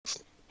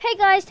Hey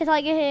guys,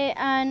 Terraria here,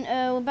 and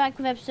we're back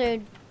with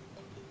episode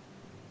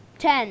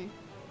 10.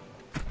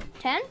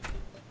 10?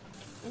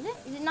 Is it?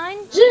 Is it 9?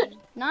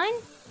 9?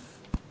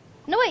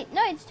 No wait,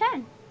 no it's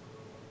 10.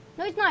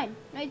 No it's 9.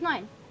 No it's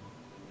 9. It's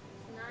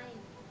 9.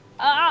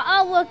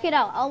 I'll work it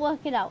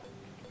out.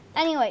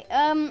 Anyway,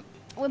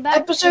 we're back.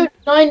 Episode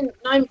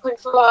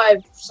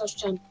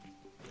 9.5/10.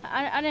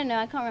 I don't know,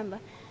 I can't remember.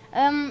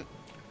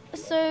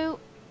 So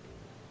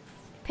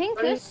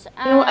Pinkus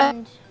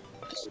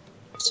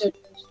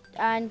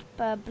and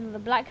the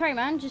Black Curry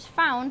Man just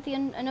found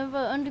another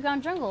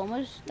underground jungle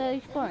and they're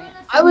exploring it.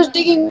 I was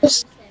digging the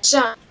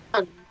sand.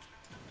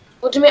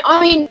 What do you mean? I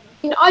mean,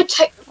 I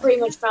pretty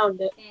much found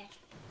it.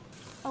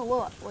 Oh,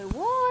 what? Wait,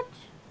 what?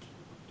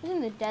 It's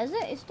in the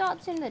desert? It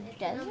starts in the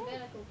desert?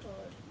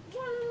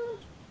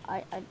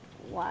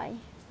 Why?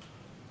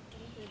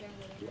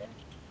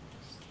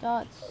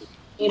 Starts...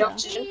 Need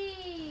oxygen?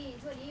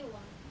 What do you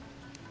want?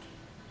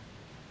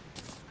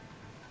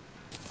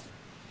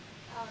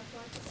 Oh, it's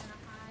going to hide.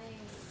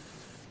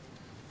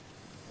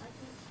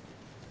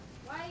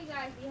 Why are you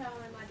guys behind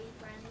one of my big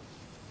friends?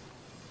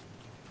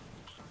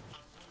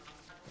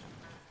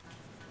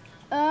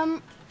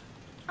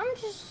 I'm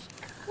just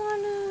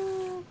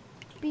gonna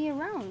be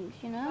around,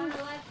 you know?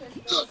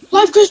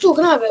 Life crystal,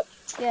 can I have it?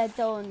 Yeah,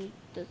 don't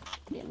just...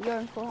 Yeah, you're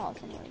in full house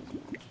anyways. I'm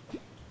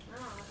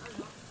not.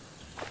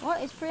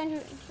 What? It's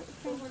 300...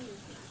 400.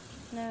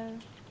 No.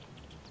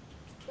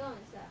 Go on,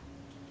 sir.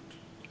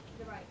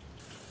 You're right.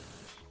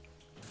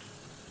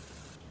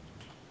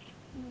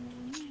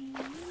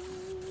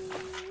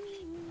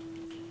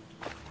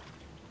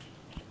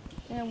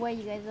 I don't know where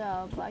you guys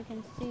are, but I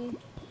can see...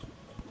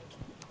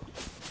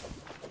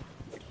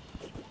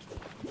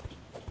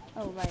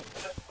 Oh, right.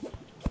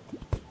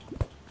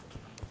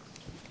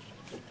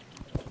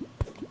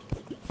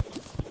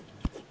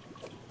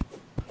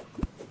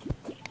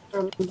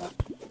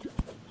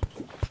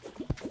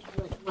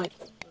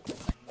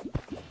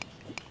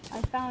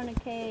 I found a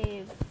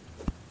cave.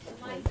 The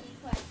mighty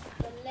quest,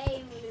 the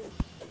lame loot.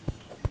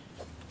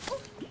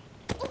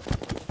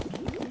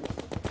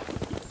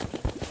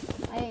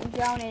 I ain't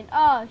drowning.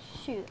 Oh,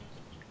 shoot.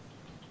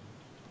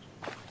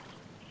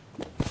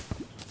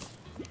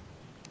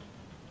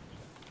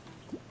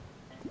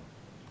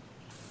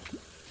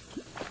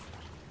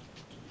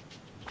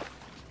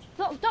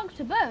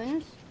 Dr.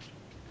 Bones?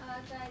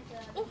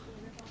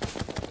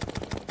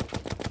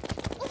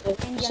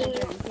 Indiana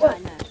Jones, yeah, I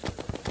know.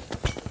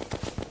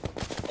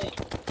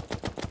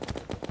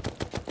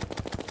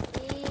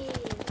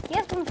 He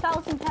has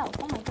 1,000 health,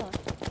 oh my god.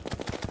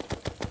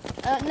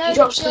 No,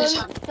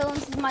 Dylan,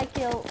 this is my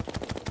kill.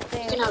 You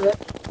can have it.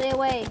 Stay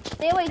away,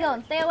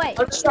 Dylan, stay away.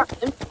 I'll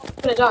distract him.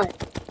 I'm gonna die.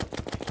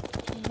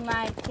 This is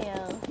my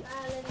kill.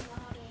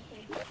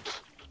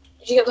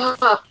 Did you get the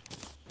heart?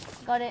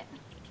 Got it.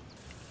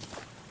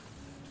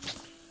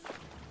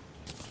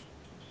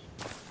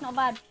 Not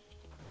bad.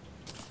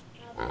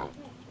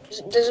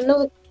 There's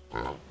another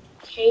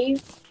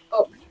cave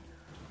up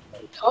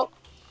top.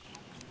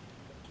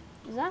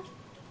 Is that?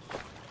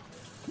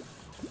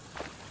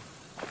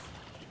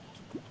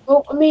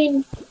 Well, I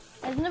mean,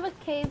 There's another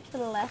cave to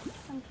the left,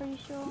 I'm pretty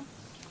sure.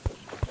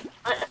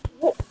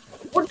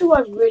 what do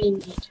I really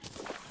need?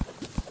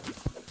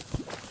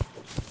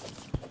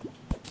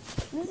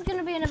 This is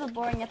gonna be another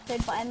boring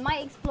episode, but I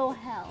might explore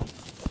hell.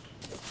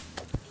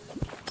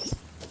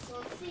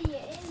 We'll see you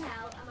in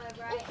hell, am I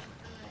right?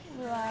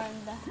 Run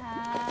the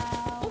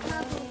hell.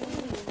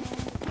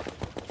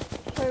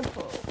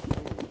 Purple.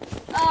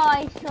 Oh,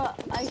 I shot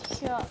the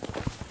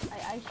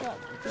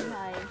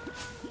beehive.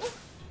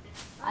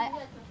 I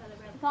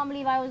can't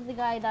believe I was the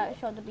guy that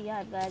shot the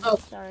beehive there. Oh.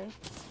 Sorry.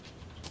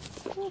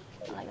 I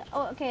like that.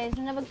 Oh, okay, there's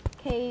another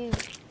cave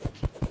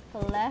to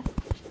the left.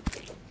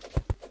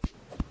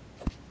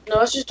 No,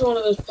 that's just one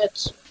of those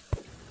pits.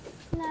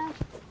 No.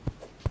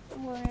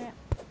 I'm going in it.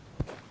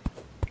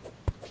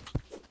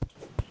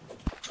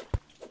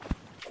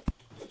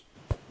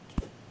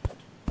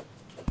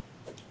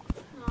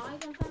 Oh, I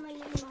can find my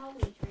little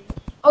mahogany tree.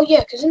 Oh yeah,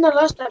 because in the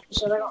last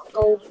episode I got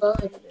gold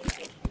bird.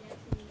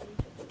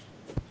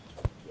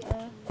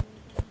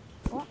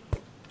 What?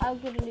 I'll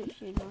get a loot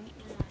shield one.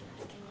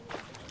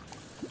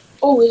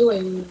 Oh, wait,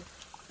 wait.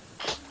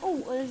 Oh,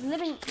 well, there's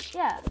living.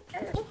 Yeah.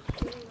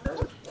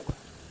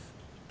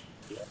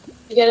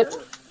 You get it?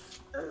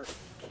 I'm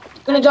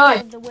gonna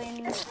die. The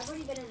wind. I've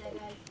already been in there,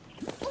 guys.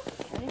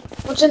 Ready?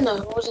 What's in there?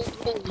 What was it in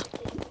there?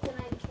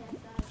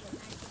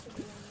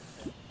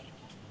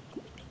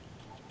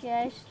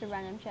 Yeah, it's just a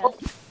random chest.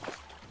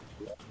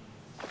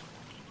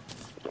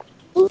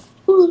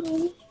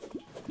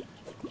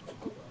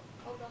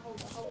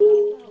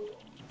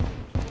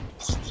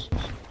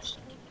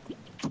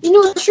 You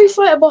know, let's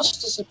refight a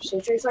boss this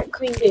episode. Refight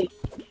Queen Bee.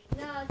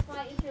 No, it's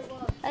fight Easter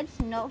Wolf. Let's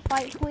not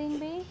fight Queen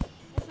Bee.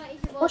 It's fight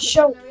Easter Wolf. What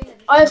show?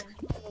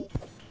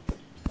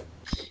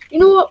 You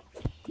know what?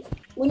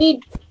 We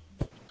need.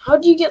 How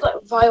do you get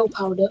like vial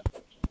powder?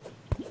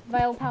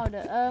 Vial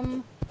powder.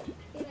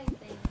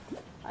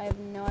 I have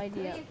no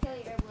idea.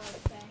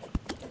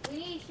 We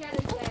need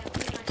Shadow's Veil.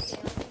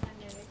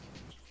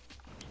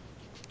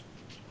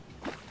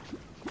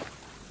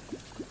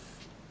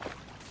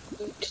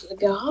 the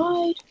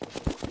guide.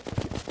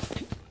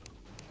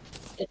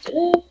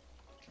 Da-da-da.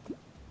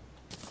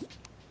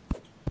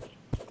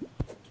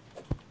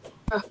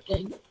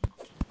 Crafting.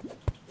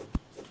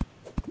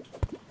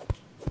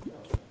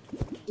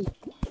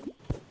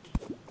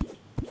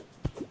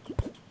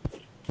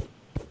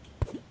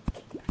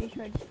 Pretty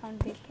sure I just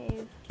found a big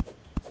cave.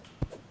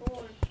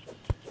 Four.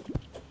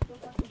 So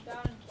fucking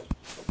done.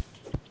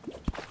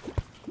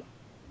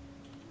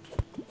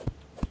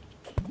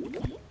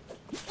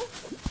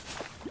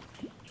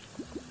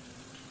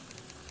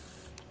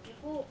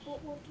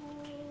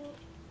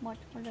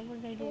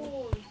 What did I do?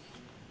 Four.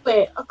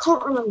 Wait, I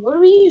can't remember. What do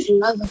we use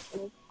leather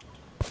for?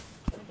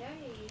 I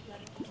don't use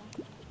leather.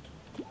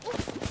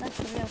 That's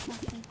the real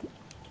question.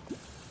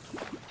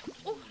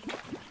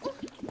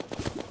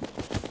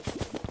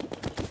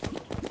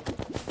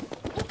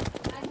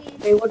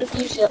 Wait, what do we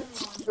use it?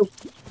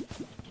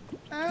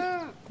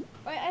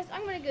 Right,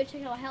 I'm gonna go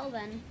check out hell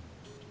then.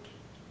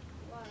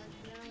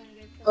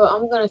 Well,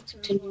 I'm gonna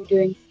continue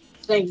doing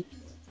things.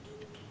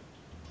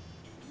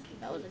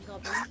 That was a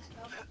goblin.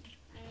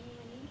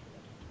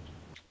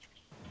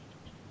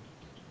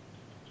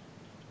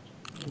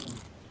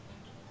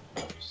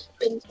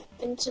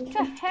 Vincent.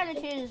 The hell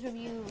it is with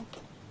you.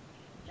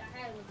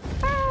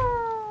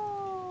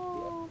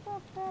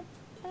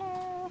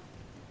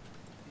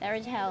 There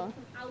is hell.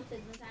 Are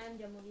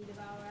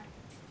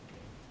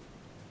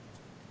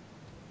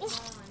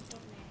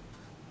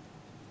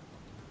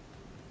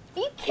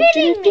you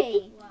kidding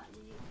me?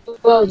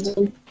 Well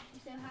done.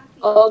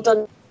 All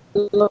done.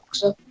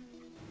 Luxa.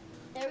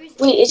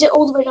 Wait, is it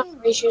all the way down to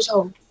Ratio's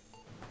home?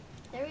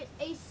 There is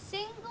a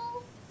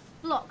single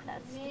block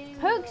that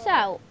pokes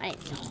out, and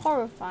it's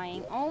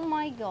horrifying. Oh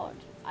my god!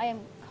 I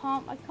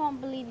can't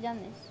believe you've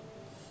done this.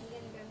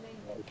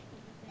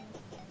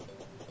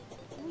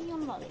 What are you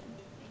on, Molly?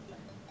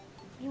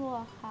 You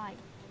are high.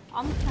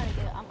 I'm trying to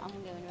go. I'm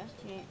gonna go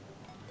investigate.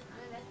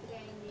 I'm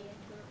investigating the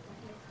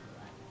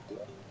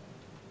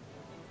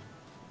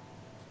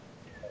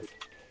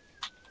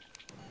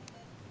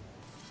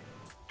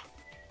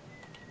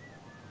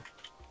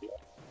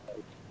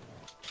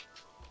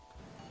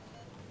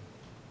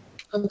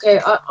Okay,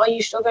 are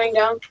you still going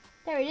down?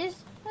 There it is.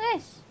 Look at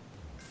this.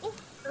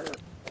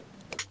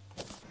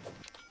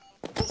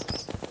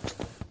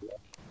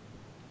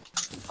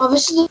 Oh,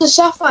 this is the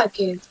Sapphire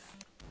Cave.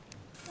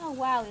 Oh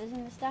wow, it was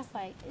in the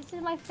Sapphire. This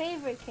is my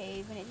favorite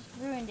cave, and it just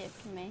ruined it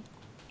for me.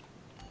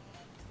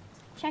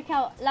 Check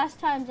out last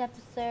time's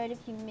episode if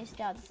you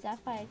missed out the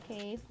Sapphire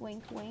Cave.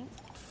 Wink, wink.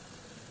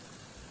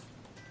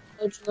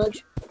 Nudge,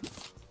 nudge.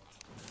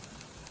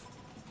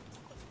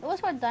 It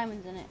also had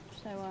diamonds in it,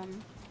 so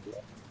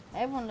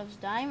everyone loves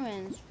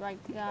diamonds, right,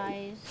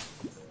 guys?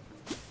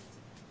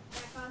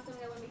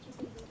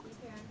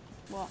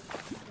 What?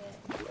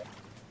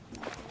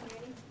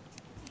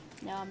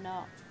 No, I'm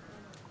not.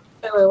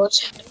 Wait, what's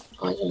happening?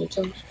 Oh, I don't know,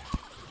 tell me.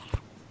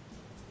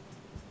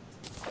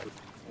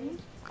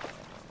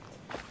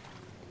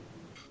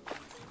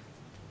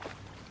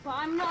 But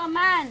I'm not a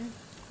man.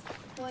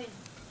 point.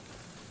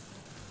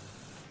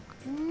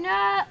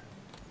 No.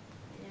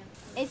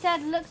 It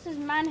said Lux's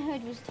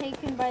manhood was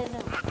taken by the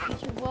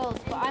future world,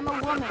 but I'm a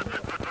woman.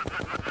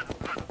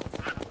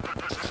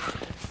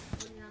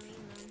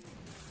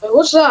 Wait,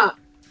 what's that?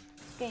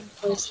 Game.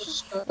 Oh, it's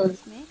just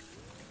It's me.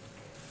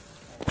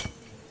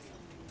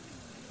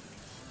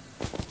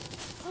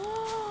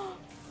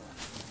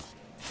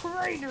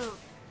 Traitor!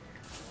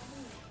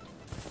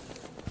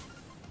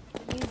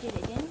 You did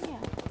it, didn't you?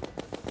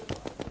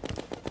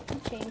 You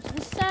changed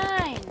the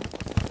sign.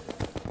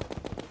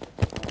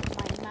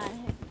 My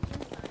manhood.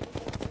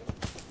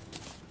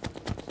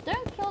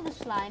 Don't kill the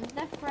slimes,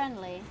 they're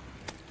friendly.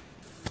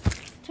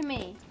 To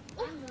me.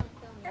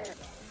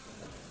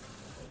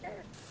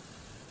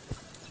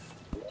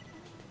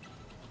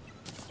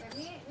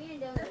 Me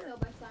and Dylan get killed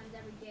by slimes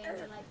every day, and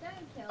we're like,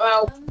 don't kill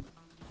Well. them.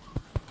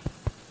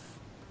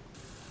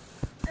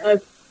 No.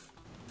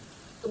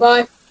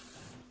 Goodbye.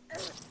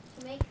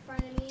 To make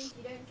frenemies,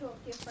 you don't talk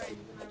to your friends,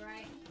 am I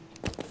right?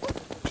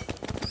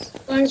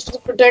 Thanks for the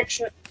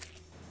protection.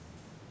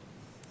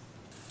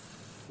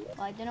 Well,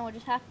 I don't know what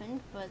just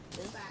happened, but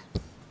it's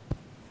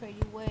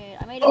pretty weird.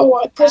 I made a Oh,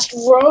 I pressed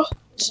raw.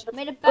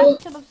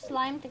 bathtub of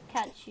slime to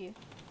catch you.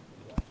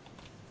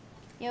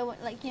 You know,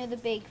 like, you know, the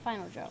big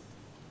final drop.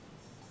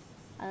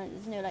 And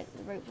there's no, like,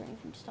 the rope or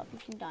anything to stop you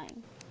from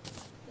dying.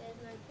 There's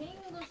no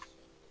pingles.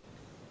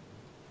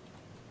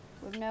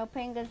 With no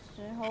fingers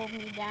to hold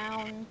me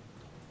down.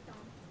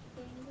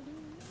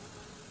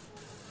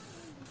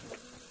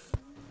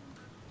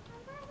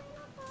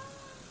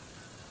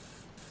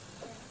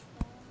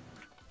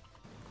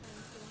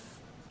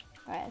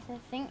 Alright, so I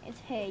think it's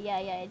here. Yeah,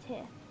 it's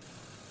here.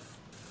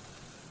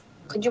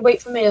 Could you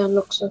wait for me then,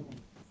 Luxa?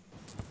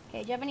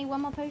 Okay, do you have any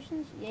one more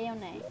potions? Yay or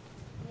nay?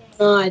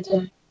 No, I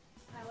don't.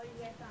 What did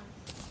you get done?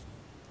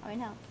 I'm in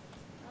hell.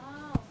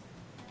 Oh.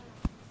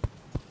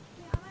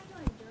 Yeah, I'm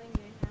actually enjoying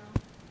it now.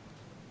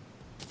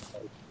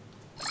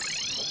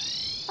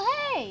 Oh,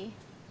 hey!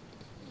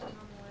 I'm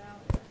all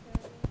out.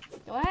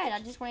 Do Go ahead. I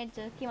just wanted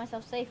to keep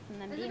myself safe from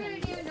them There's a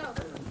demons. voodoo demon dog.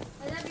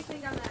 There's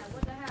everything down there.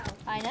 What the hell?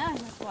 I know.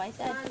 That's what I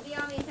said.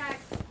 The army attack.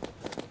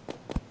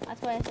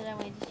 That's why I said I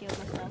wanted to shield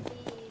myself.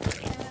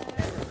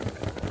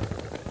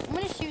 I'm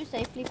gonna shoot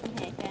safely from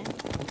here, okay?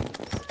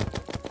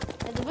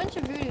 There's a bunch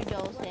of voodoo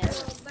dolls here.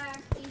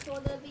 Back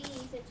before the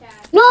bees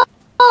attack. No!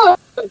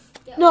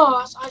 Get No, all of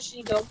that's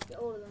actually dumb. them. Get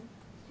all of them.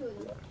 2 of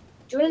them.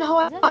 Do you wanna know how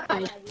I Is it?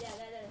 died? Yeah,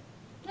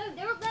 no,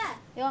 they're up there.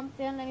 They don't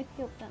let me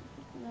kill them.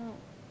 No.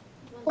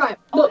 Right,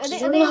 Oh, look, are do they,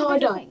 you are wanna they know how I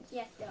individual died? things?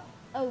 Yes, they are.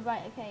 Oh,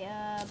 right, okay.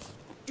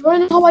 Do you wanna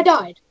know how I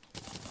died?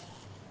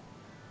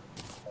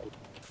 You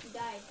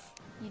died.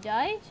 You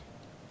died?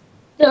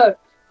 No.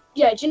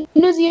 Yeah, do you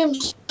know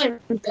the slime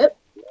pit?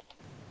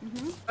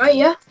 Mm-hmm. Right,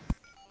 yeah?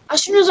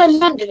 As soon as I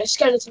landed, a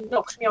skeleton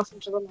knocked me off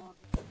into the lava.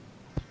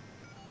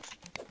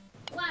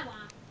 Wah,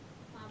 wah.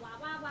 Wah, wah,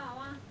 wah, wah, wah.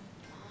 Wah,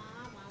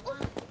 wah,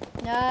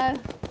 wah.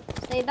 No.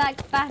 Stay back,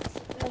 bats.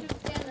 Don't you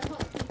stand the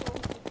hot people.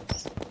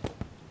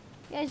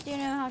 You guys do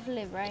know how to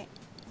live, right?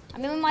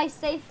 I'm in my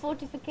safe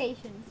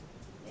fortifications.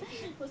 This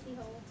is a pussy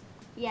hole.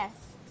 Yes.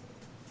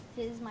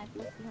 This is my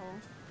pussy hole.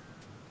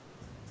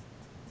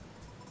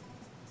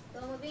 So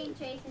we're being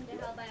chased into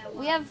hell by a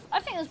We have, I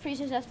think it was pretty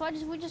successful.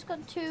 We just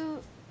got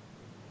 2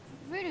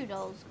 voodoo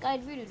dolls,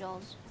 guide voodoo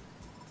dolls.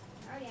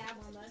 I already have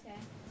one, but okay.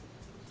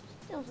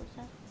 Still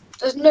success.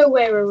 There's no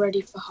way we're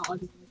ready for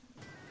hard mode.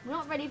 We're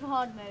not ready for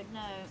hard mode,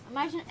 no.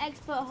 Imagine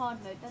expert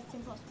hard mode, that's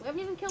impossible. We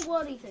haven't even killed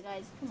World Eater,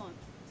 guys, come on.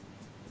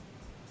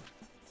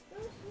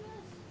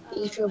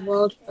 Eat your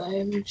world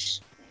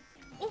bones.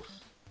 Oh,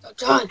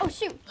 God. Oh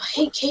shoot! I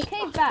hate cake.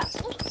 Cave bat!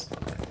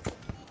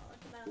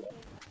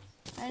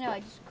 I know, I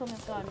just caught me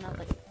off guard and I was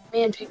like,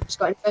 Me and Pink just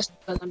got infested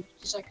by them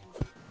just a second.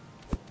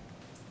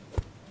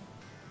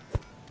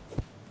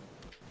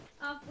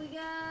 Off we go!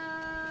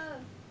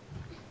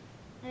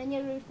 and then you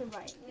lose the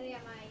right. I'm gonna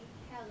get my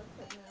hell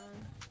equipment on.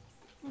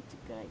 That's a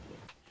good idea.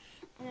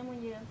 And then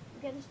when you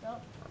get to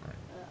stop,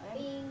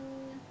 Bing!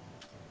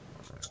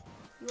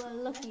 you are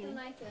lucky. Nothing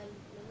like a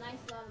nice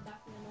lava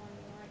bath in the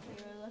morning, right?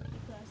 You're a lucky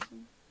person.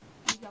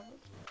 You got it.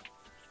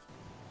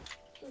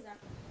 Who's that?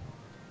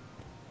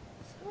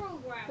 Screw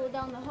grab. Pull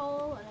down the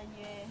hole and then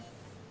you...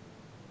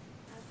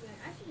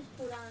 I should just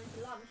pull down into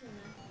lava,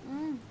 shouldn't I?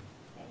 Mm.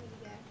 Okay, here we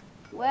go.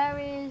 Where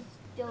is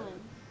Dylan?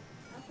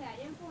 Okay, I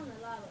didn't fall in the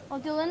lava. Oh,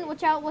 Dylan,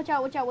 watch out, watch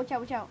out, watch out, watch out,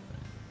 watch out.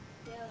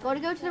 Dylan.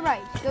 Go to the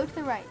right, go to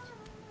the right.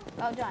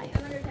 Oh, die.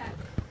 I'm under attack.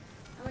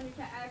 I'm under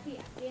attack. I repeat,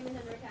 the aim is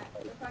under attack.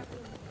 We're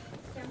fighting.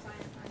 I'm fine,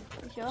 I'm fine.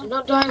 You You're sure?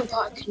 not dying, but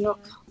I cannot.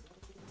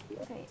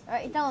 Okay,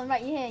 alright, Dylan,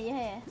 right, you're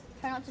here.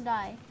 Try not to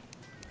die.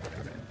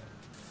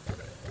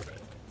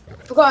 I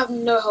forgot I have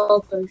no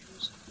health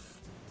potions.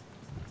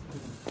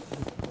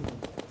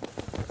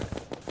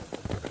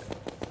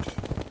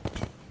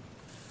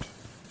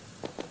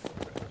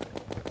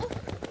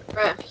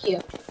 Right, I'm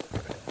here.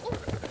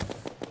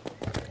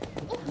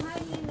 I'm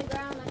hiding in the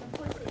ground like a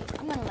pussy.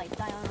 I'm gonna like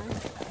die on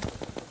this.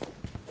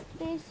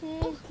 This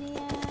is the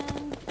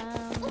end.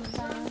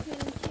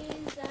 Drunken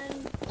cheese and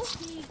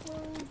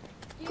people.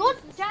 God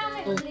damn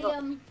it, Oh,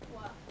 Liam.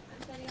 What?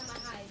 I'm standing on my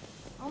hide.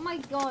 Oh my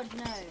god,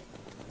 no.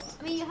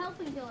 I mean, you're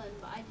helping Dylan,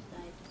 but I just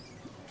died.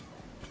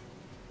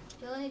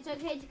 Dylan, it's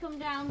okay to come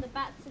down. The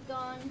bats are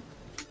gone.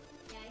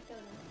 Yeah, I killed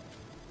him.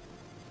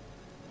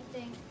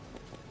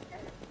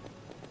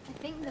 I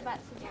think the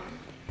bats are gone.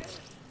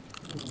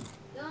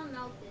 Dylan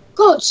melted.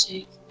 God's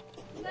sake.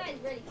 You guys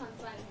really can't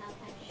survive in hell,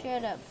 can you?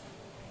 Shut up.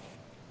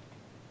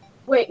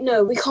 Wait,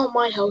 no, we can't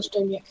mine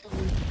hellstone yet, can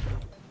we?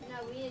 No,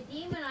 we need a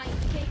demonite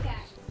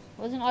pickaxe.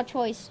 Wasn't our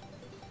choice.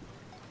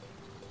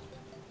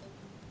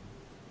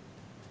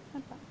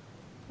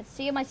 Let's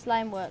see how my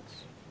slime works.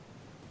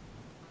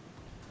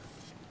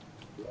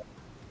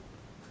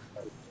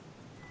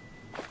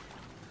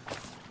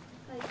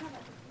 Oh, you can't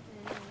let this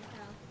in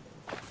hell.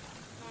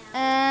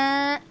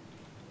 Yeah.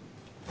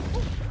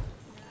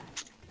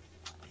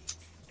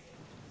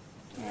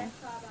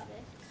 Best part about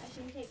this, I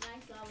can take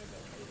nice lava with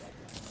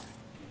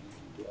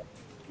it.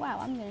 Wow,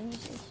 I'm gonna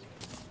use this.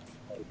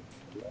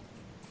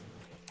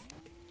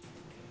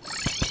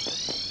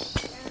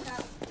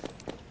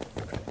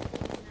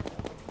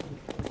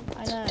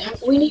 I know.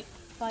 We need.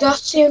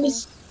 That's the only.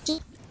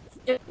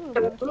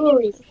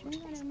 Brewery.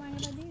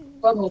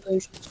 Wormhole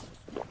potions.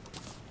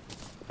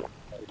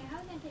 Okay, how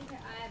are we gonna take her? I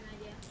have an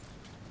idea.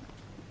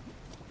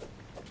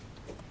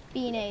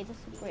 B&A, that's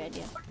a great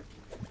idea.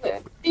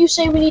 Wait, do you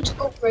say we need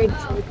to upgrade Oh,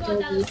 for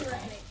God, that was the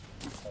terrific.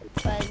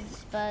 Buzz.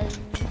 See that?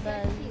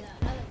 That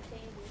looks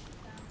dangerous.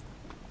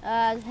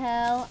 As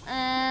hell.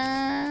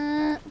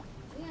 We're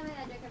gonna make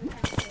that joke every time we do it,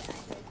 actually.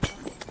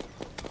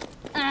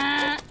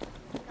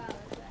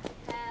 Regardless,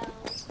 hell,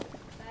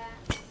 that,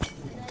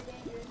 and that's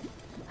dangerous.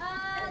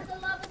 The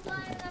lava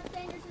slime, that's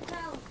dangerous as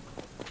hell.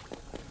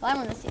 Well, I'm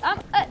on the sea.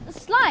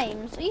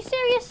 Slimes? Are you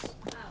serious? Oh,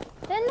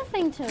 They're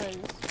nothing to us.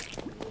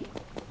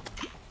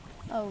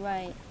 Oh,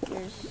 right.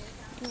 You're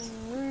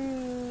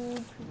screwed.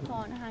 You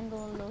can't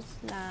handle a little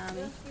slime.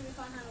 real screw, we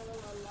can't handle a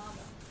little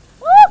lava.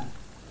 Woo!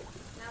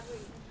 Now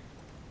breathe.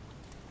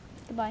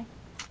 Goodbye.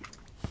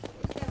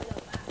 Let's get a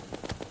little back.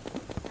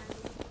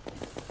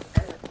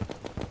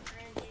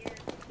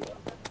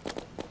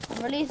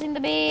 Releasing the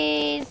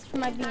bees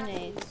from my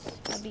beanies.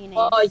 My beanies.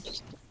 Oh,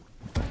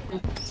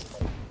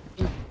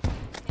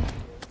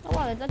 Oh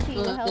wow, there's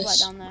actually a hell right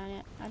down there. And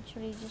it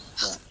actually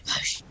just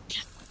worked.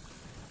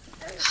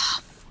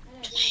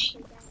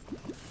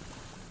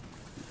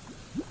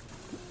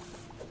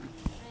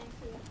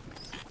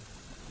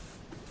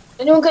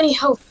 Anyone got any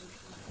health?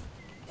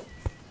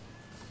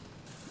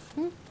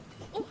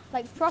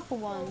 Like proper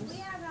Well, ones. we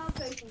have health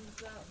potions,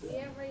 but we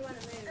don't really want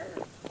to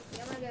move. We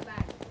don't want to go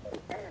back. It's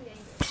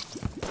dangerous.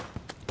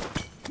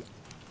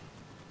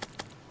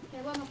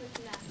 Okay, one more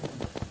potion left.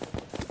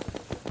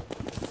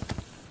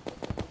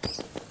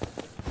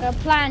 Got a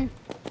plan.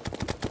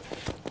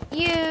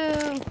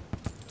 You.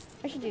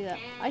 I should do that.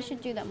 I should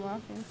do that more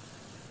often.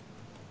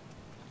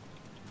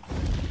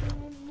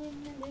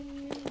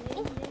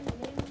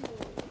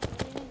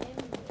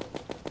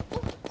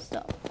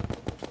 Stop.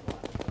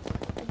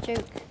 A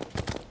joke.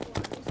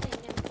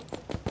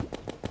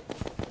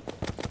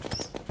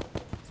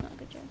 It's not a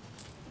good joke.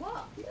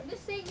 What? I'm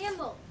just saying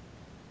nimble.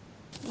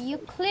 You're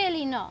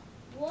clearly not.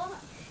 What?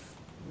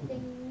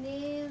 Saying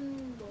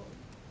nimble.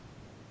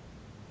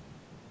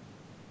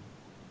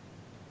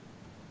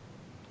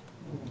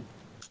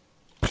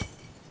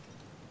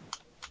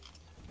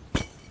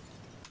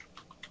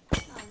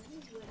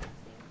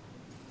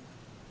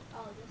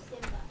 Oh, the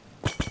Simba.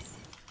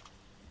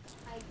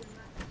 I do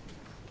not.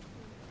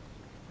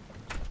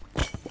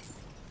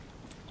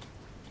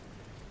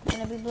 I'm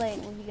gonna be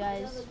blatant with you I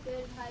guys. love a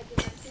good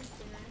hydromatic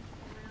dinner.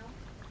 Anyone else?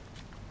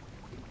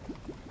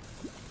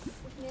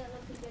 Just me that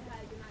loves a good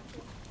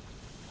hydromatic.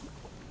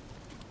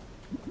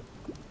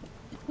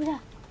 Who's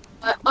that?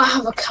 I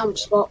have a camp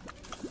spot.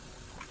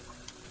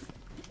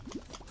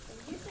 Did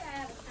you say I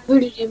have a camera?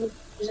 Voodoo demon.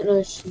 Is it no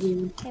it's a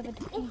demon? Hey, but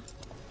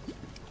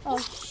oh,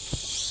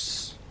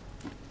 shh.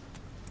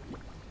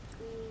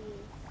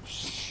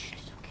 Shh,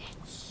 little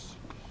kids.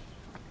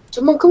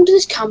 Someone come to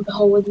this camp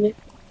hole with me.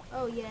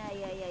 Oh yeah,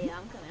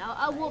 I'm coming.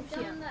 I'll walk It's to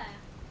you. down there.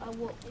 I'll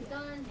walk to It's you.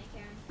 down in here,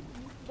 Karen.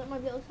 That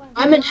might be able to find.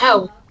 I'm in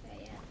hell. Oh,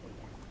 okay, yeah.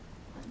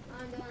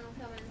 I'm the one I'm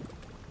coming.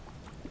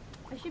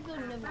 I should build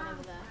another one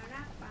over there.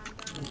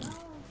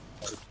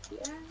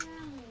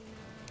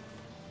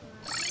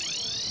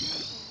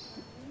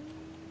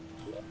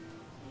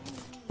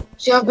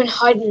 See, I've been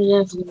hiding in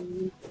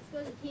everything. Let's go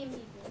to team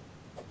people.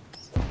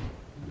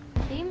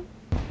 Team?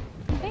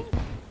 Team pink?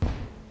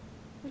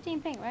 We're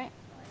team pink, right?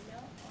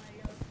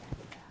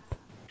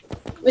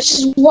 This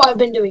is what I've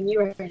been doing.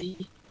 You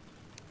ready?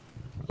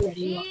 You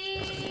ready? You are.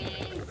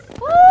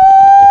 Woo,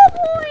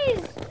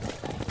 boys!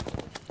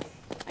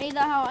 I need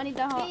that heart. I need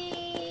that heart.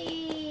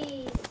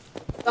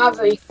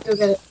 Bravo, you can go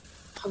get it.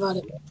 How about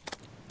it?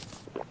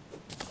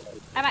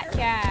 I'm at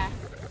ya.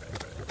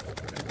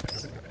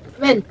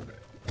 Come in.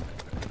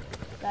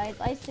 Guys,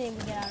 I say we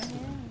get out of here.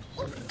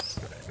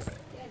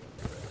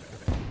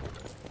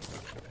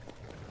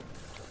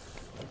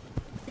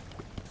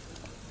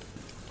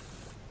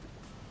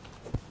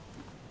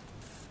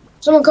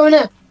 Someone coming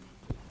in.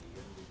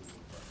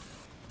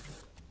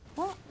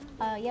 What?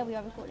 Yeah, we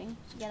are recording.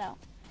 So get out.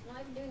 I'm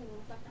not even doing the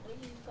stuff that we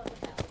just got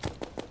this out.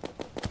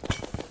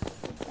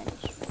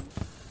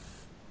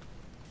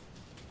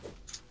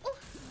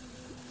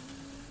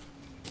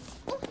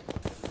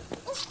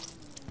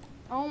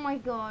 Oh my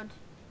god.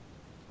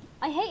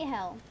 I hate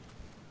hell.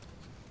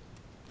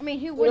 I mean,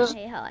 who wouldn't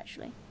hate hell,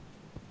 actually?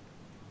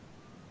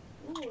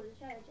 Ooh, the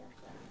shadow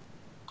chest there.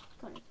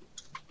 Connie.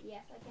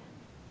 Yes, I can.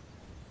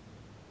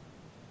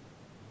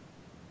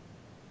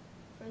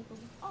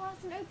 Oh,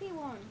 that's an OP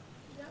one.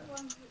 Is that the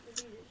one that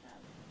the dude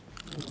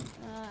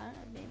have?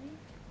 Maybe.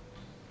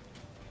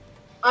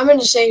 I'm in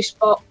the safe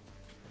spot.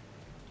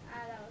 Ah,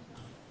 that was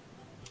not.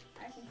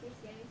 I can increase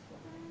the enemy score.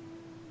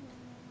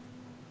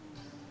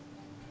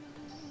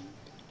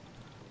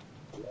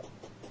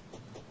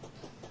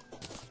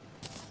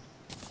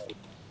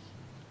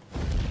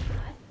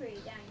 That's pretty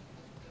dang.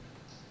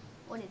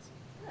 What is?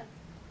 Good.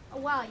 Oh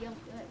wow, you're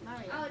good,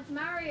 Mario. Oh, it's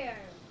Mario.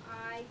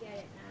 I get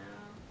it now.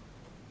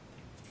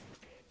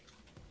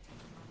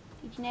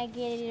 Did you not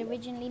get it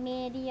originally,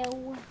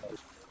 Mario?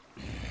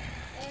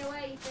 Stay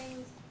away,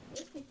 things.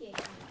 This could get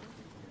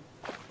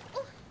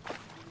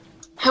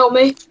Help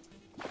me.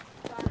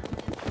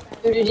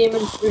 Voodoo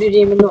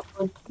demon, not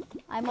fun.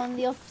 I'm on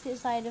the opposite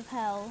side of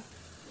hell.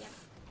 Yep.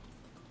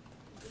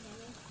 Did you hear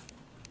me?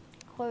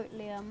 Quote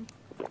Liam.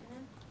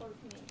 Quote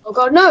me. Oh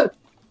god, no!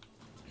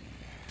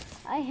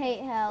 I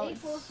hate hell. They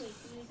forced me to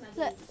use my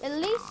Look, at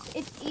least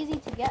it's easy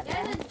to get There's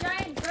there. a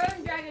giant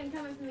drone dragon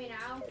coming for me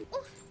now.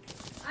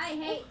 I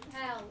hate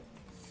hell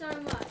so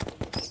much.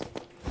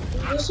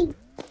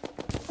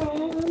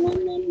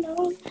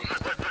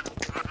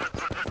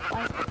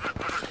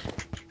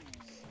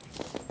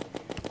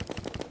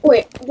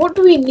 Wait, what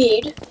do we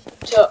need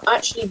to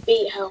actually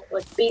beat hell?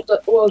 Like, beat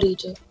the World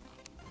Eater?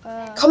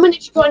 Comment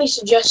if you've got any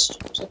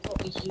suggestions of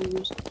what we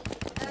use.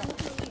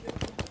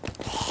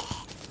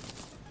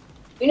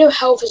 You know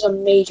health is a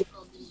major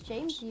problem. Does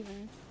James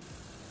even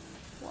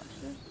watch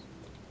this?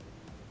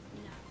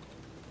 No.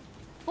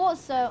 Thought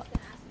so.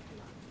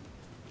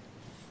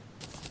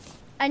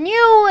 I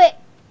knew it!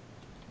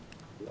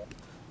 You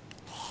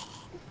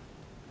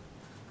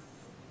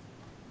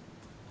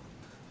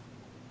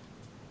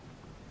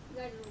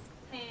guys are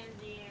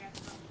pansy ass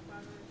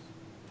motherfuckers.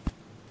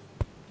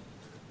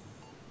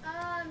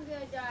 I'm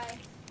gonna die.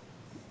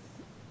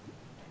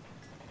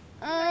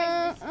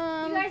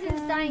 You guys are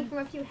just dying from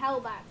a few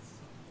hellbats.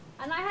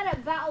 And I had a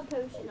battle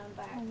potion on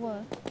back. Oh,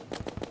 what?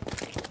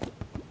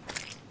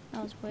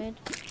 That was weird.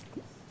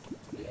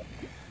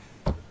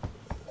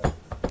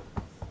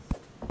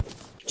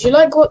 Do you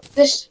like what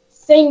this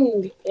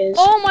thing is?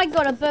 Oh my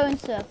god, a bone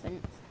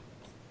serpent.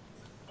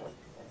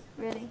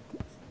 Really?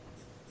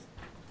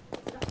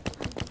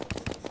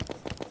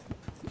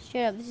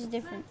 Shut up, this is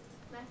different.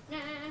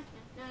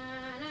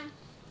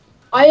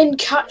 I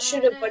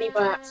captured a bunny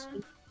by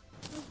accident.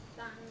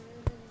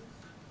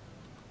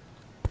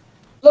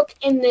 Look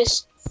in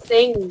this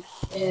thing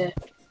here.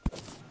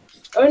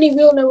 Only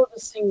we'll know what the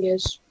thing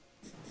is.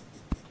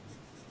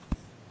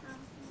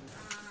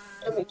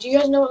 Do you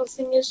guys know what the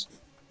thing is?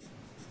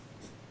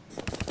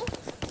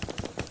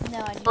 No,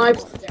 I I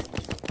didn't.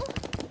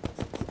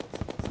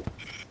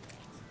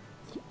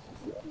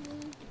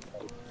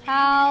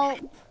 How?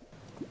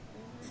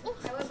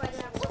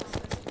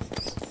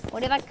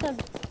 What if I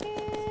could?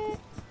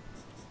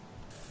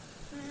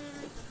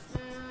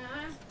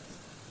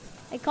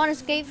 I can't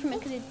escape from it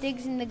because it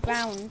digs in the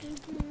ground.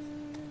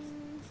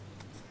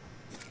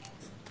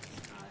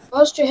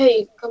 Whilst you're here,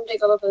 you can come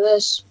take a look at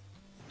this.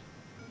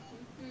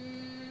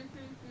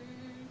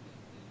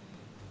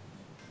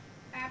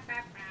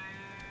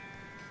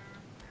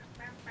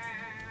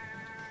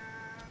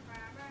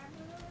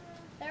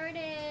 There it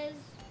is.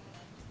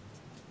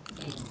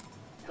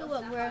 Good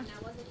work, bro.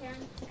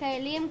 Okay,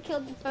 Liam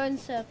killed the bone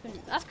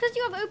serpent. That's because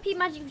you have OP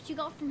magic which you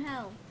got from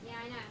hell. Yeah,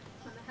 I know.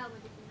 I'm a hell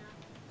with it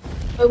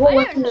now. Oh, what I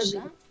weapon don't know is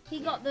it? that. He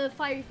got the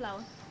fiery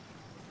flower.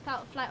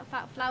 Flower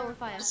of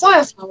fire. A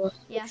fire flower.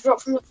 Yeah. It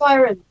dropped from the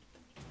fire in.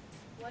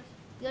 What?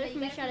 You got it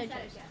from the shadow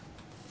chest.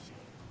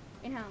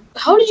 In hell.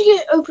 How did you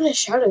get open a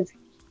shadow?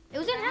 It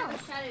was in hell.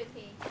 Shadow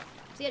key.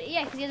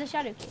 Yeah, because he has a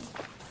shadow key.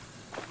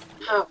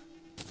 How?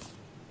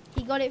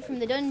 He got it from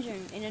the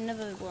dungeon in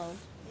another world.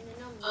 In the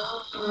normal.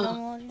 In the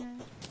normal world, you know.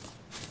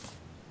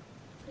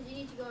 Because you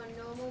need to go on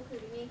normal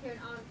because me here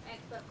on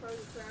expert pro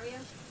Terraria.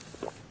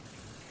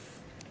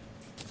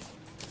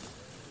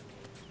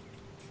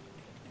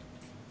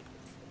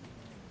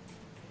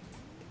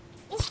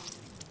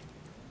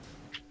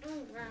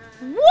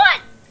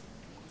 What?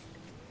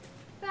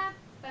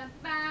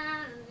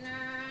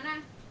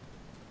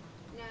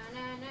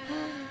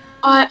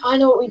 I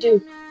know what we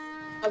do.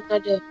 I have an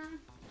idea.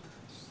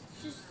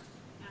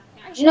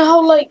 Do you know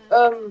how like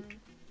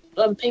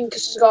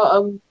Pincus has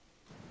got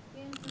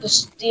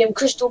the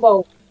crystal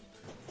bowl?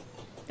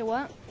 The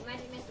what?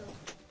 Magic missile.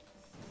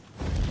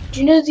 Do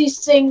you know these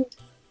thing?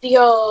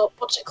 The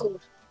what's it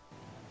called?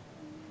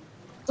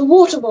 The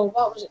water bowl.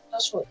 That was it.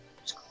 That's what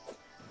it's called.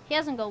 He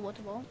hasn't got a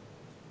water ball.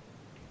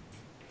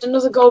 There's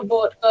another gold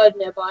bird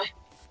nearby.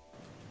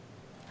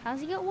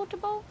 Has he got a water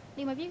ball?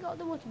 Liam, have you got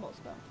the water ball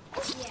spell?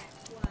 Yeah,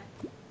 why?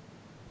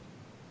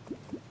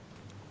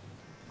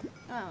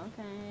 Oh,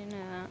 okay, I didn't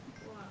know that.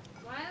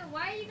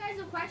 Why are you guys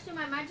all questioning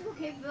my magical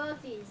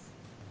capabilities?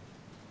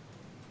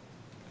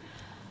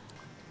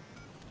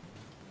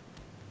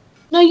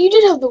 No, you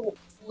did have the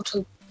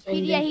water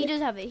thing. Yeah, didn't he you?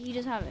 does have it. He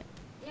does have it.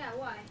 Yeah,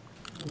 why?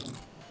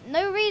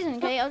 No reason,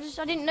 okay? I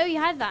didn't know you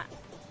had that.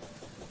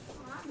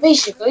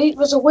 Basically, it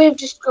was a way of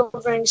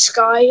discovering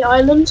Sky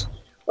Island,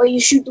 where you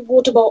shoot the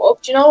water ball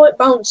up. Do you know how it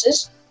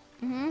bounces?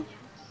 Mhm.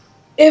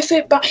 If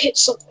it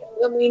hits something,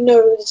 then we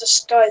know there's a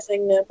sky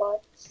thing nearby.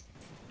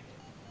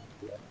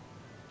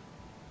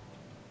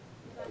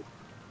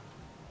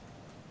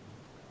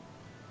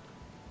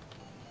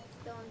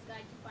 Dawn's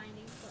Guide to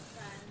Finding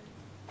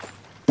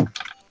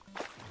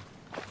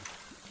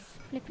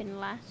Flipping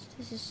last.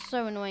 This is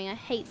so annoying. I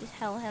hate this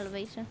hell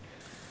elevator.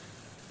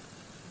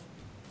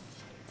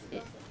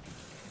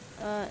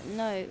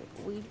 No,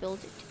 we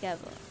built it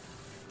together.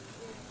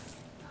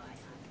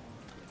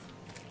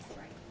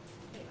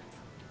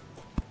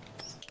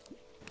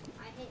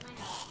 I hate my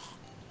house.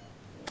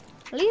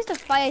 At least the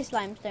fire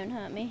slimes don't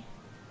hurt me.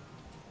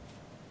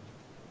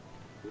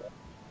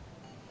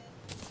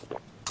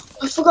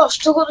 I forgot, I've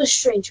still got this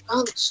strange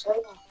pants.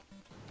 Hold on.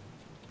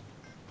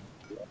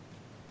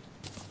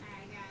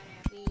 I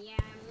gotta be a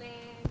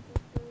man.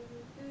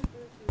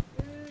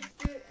 I'm just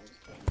kidding.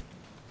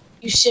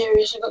 You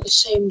serious? I got the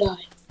same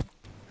dye.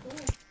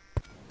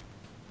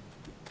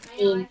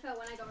 Cool. I know, I felt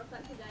when I got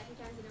reflected dye 2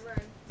 times in a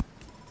row.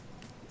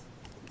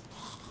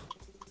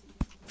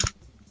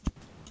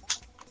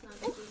 Not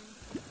good.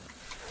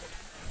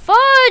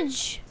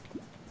 Fudge!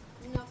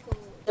 Not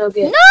cool. No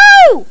good.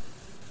 No!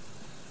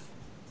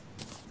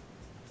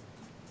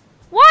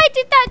 Why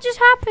did that just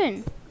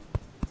happen?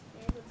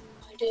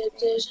 Why did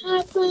this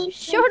happen?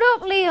 Shut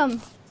up, Liam.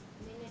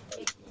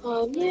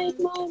 I made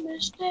my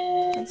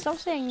mistake. And stop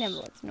saying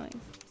nimble, it's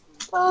annoying.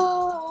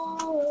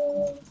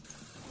 Oh.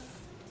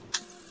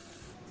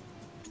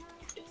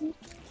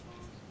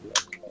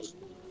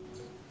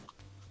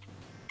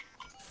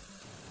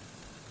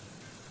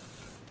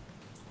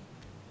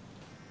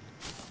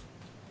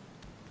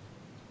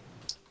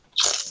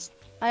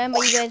 I don't know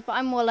about you guys, but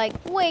I'm more like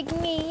wake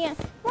me,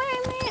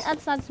 wake me.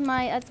 That's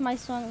my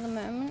song at the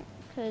moment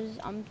because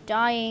I'm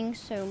dying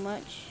so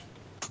much.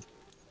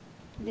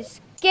 This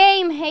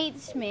game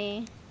hates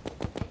me.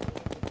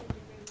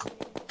 Oh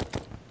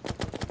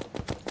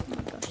my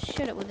gosh,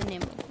 shut it with a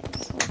nimble.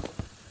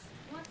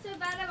 What's so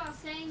bad about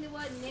saying the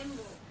word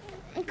nimble?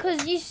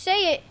 Because you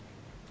say it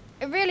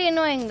really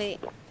annoyingly.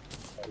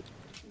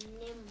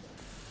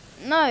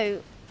 Nimble.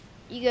 No,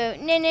 you go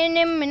nim nim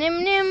nim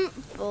nim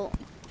nimble,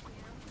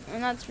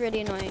 and that's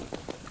really annoying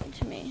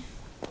to me.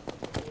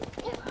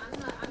 Yeah, but I'm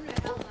not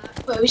held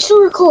that. Wait, are we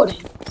still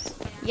recording?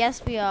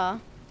 Yes, we are.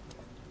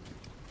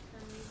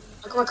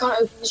 How come I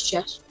can't open this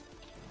chest?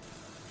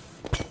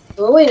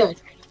 Oh wait, no.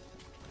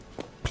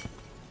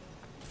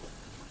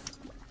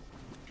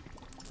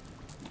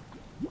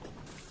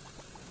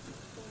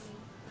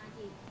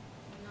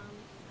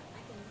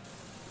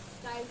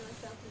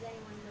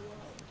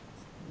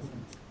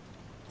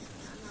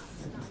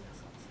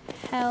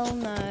 Hell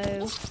no.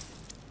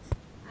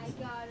 I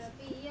gotta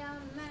be a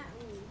man.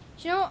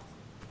 Do you know what?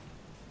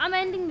 I'm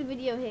ending the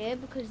video here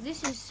because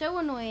this is so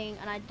annoying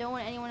and I don't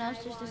want anyone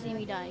else just to see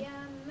me die.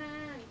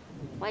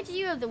 Why do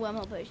you have the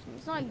wormhole potion?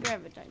 It's not like you're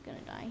ever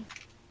gonna die.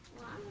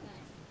 Well, I'm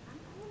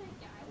gonna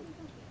die. What are you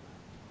talking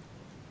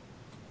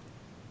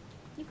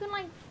about? You can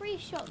like free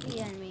shot the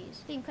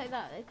enemies. You can click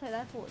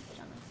that forward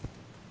channel.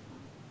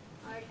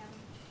 I already have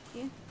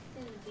one. You?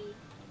 It's in the B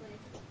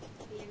place.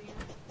 B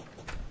arena.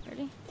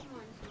 Really? Come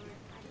on, sorry.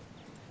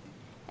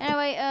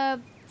 Anyway,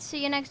 see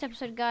you next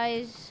episode,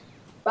 guys.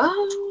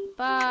 Bye.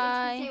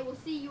 Bye. Okay, we'll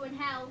see you in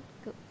hell.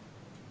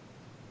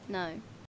 No.